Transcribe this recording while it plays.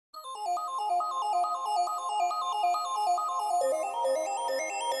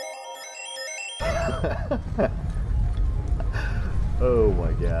Oh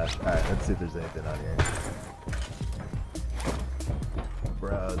my gosh. Alright, let's see if there's anything on here.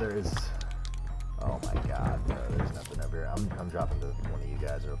 Bro, there's... Oh my god, bro, there's nothing over here. I'm dropping to one of you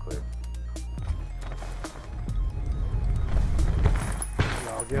guys real quick.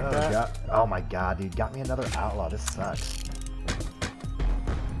 I'll get that. God. Oh my god, dude, got me another outlaw. This sucks.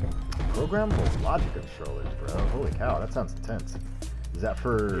 Programmable logic controllers, bro. Holy cow, that sounds intense. Is that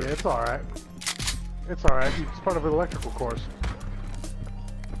for... Yeah, it's alright. It's alright. It's part of an electrical course.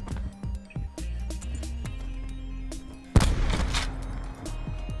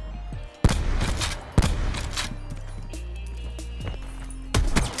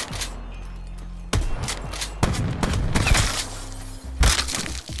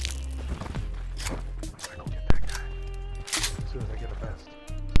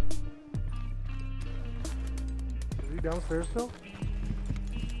 Downstairs still?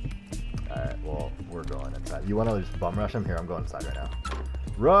 Alright, well, we're going inside. You want to just bum rush him? Here, I'm going inside right now.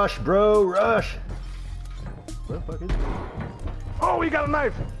 Rush, bro, rush! Where the fuck is he? Oh, he got a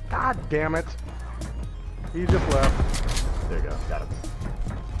knife! God damn it! He just left. There you go, got him.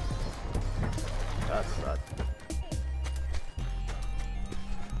 That sucked.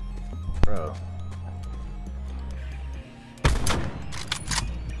 Bro.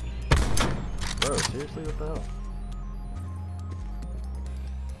 Bro, seriously, what the hell?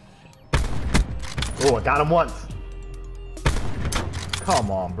 Oh, I got him once.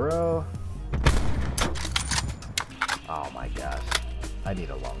 Come on, bro. Oh my gosh. I need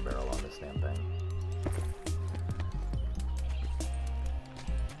a long barrel on this damn thing.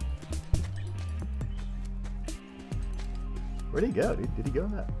 Where'd he go, dude? Did he go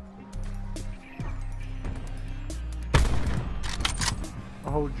in that?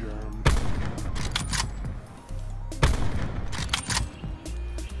 Oh, germ.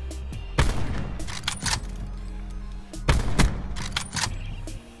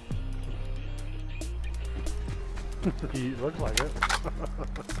 He looks like it.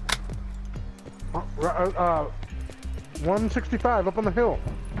 165 up on the hill.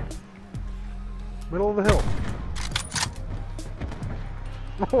 Middle of the hill.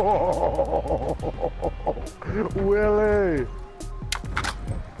 Oh, Willie.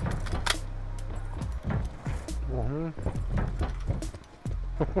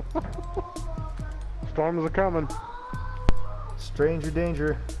 Storms are coming. Stranger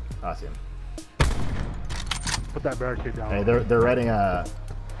danger. I see him. Put that barricade down. Hey, they're reading a...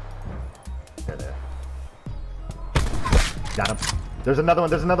 There they are. Got him. There's another one,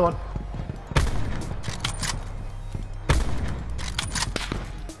 there's another one.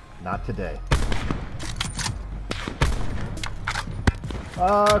 Not today.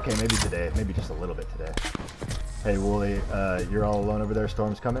 Okay, maybe today. Maybe just a little bit today. Hey, Wooly, you're all alone over there?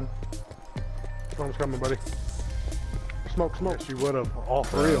 Storm's coming? Storm's coming, buddy. Smoke, smoke. She would have. All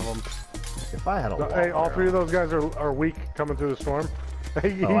three of them. If I had a long Hey, all barrel. three of those guys are weak coming through the storm.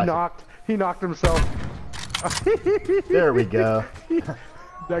 He knocked himself. There we go.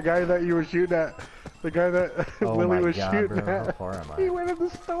 That guy that you were shooting at, the guy that Willie was shooting bro, at, how far am I? he went in the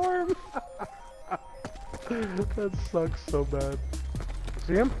storm. That sucks so bad.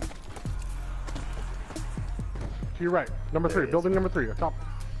 See him? To your right, number There 3, he building number 3, up top.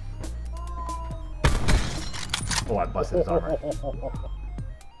 Oh, I busted his armor.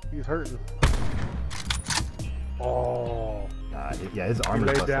 He's hurting. Oh. Yeah, his armor's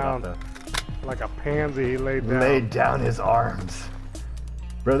laid busted down. off, though. Like a pansy, he laid down. Laid down his arms.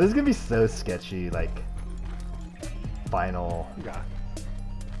 Bro, this is gonna be so sketchy, like, final... God.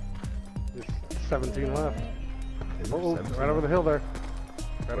 There's 17 left. Is there Oh, 17? right over the hill there.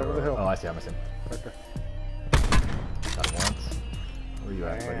 Right over the hill. Oh, I see him, I see him. Right there. Got him once. Where you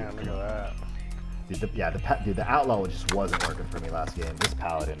at, Man, buddy? look at that. Dude, the outlaw just wasn't working for me last game. This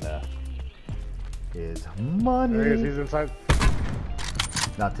paladin, is money. There he is, he's inside.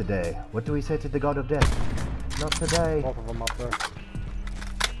 Not today. What do we say to the god of death? Not today. Both of them up there.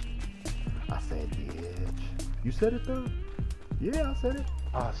 I said, bitch. You said it though? Yeah, I said it.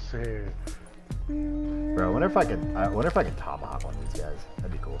 I said. Bro, I wonder if I could tomahawk one of these guys.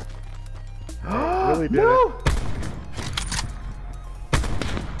 That'd be cool. Really did No! it.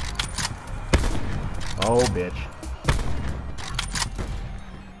 Oh, bitch.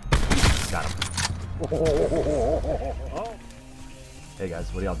 Got him. Oh. Hey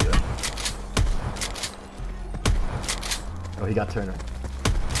guys, what are y'all doing? Oh, he got Turner.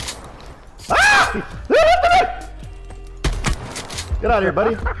 Ah! Get out of here,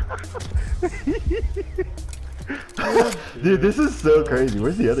 buddy. Dude, this is so crazy.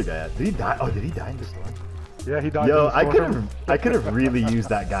 Where's the other guy at? Did he die? Oh, did he die in the storm? Yeah, he died. Yo, in the storm. I could have really used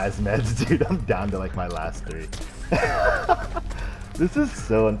that guy's meds, dude. I'm down to like my last 3. This is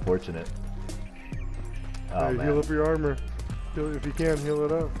so unfortunate. Oh, Hey, man. heal up your armor. If you can, heal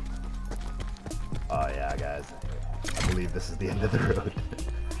it up. Oh yeah, guys. I believe this is the end of the road.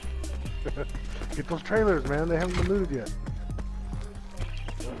 Get those trailers, man. They haven't been looted yet.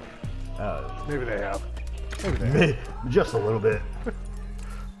 Oh, Maybe they have. Maybe they have. just a little bit.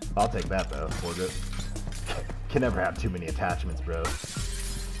 I'll take that though. Can never have too many attachments, bro.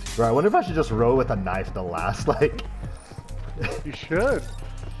 Bro, I wonder if I should just roll with a knife to last, like... You should.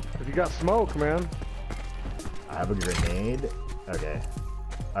 If you got smoke, man. I have a grenade. Okay.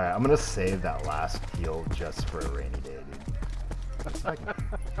 Alright, I'm gonna save that last heal just for a rainy day, dude. Just like...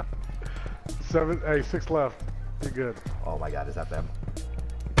 6 left. You're good. Oh my god, is that them?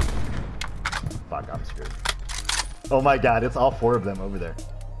 Fuck, I'm screwed. Oh my god, it's all 4 of them over there.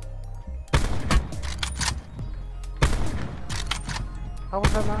 How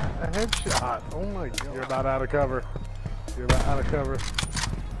was that not a headshot? Oh my god. You're about out of cover. You're about out of cover.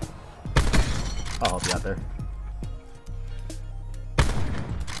 I'll help you out there.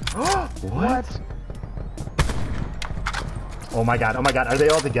 What? Oh my god, are they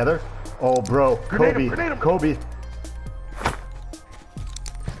all together? Oh bro, Kobe, grenade him. Kobe.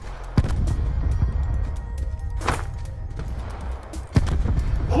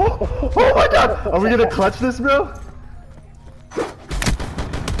 Oh my god, are we gonna clutch this, bro?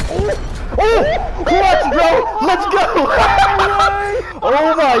 Oh, clutch, bro, let's go!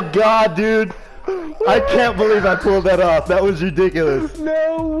 Oh my god, dude. I can't believe I pulled that off. That was ridiculous.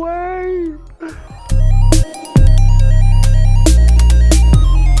 No way!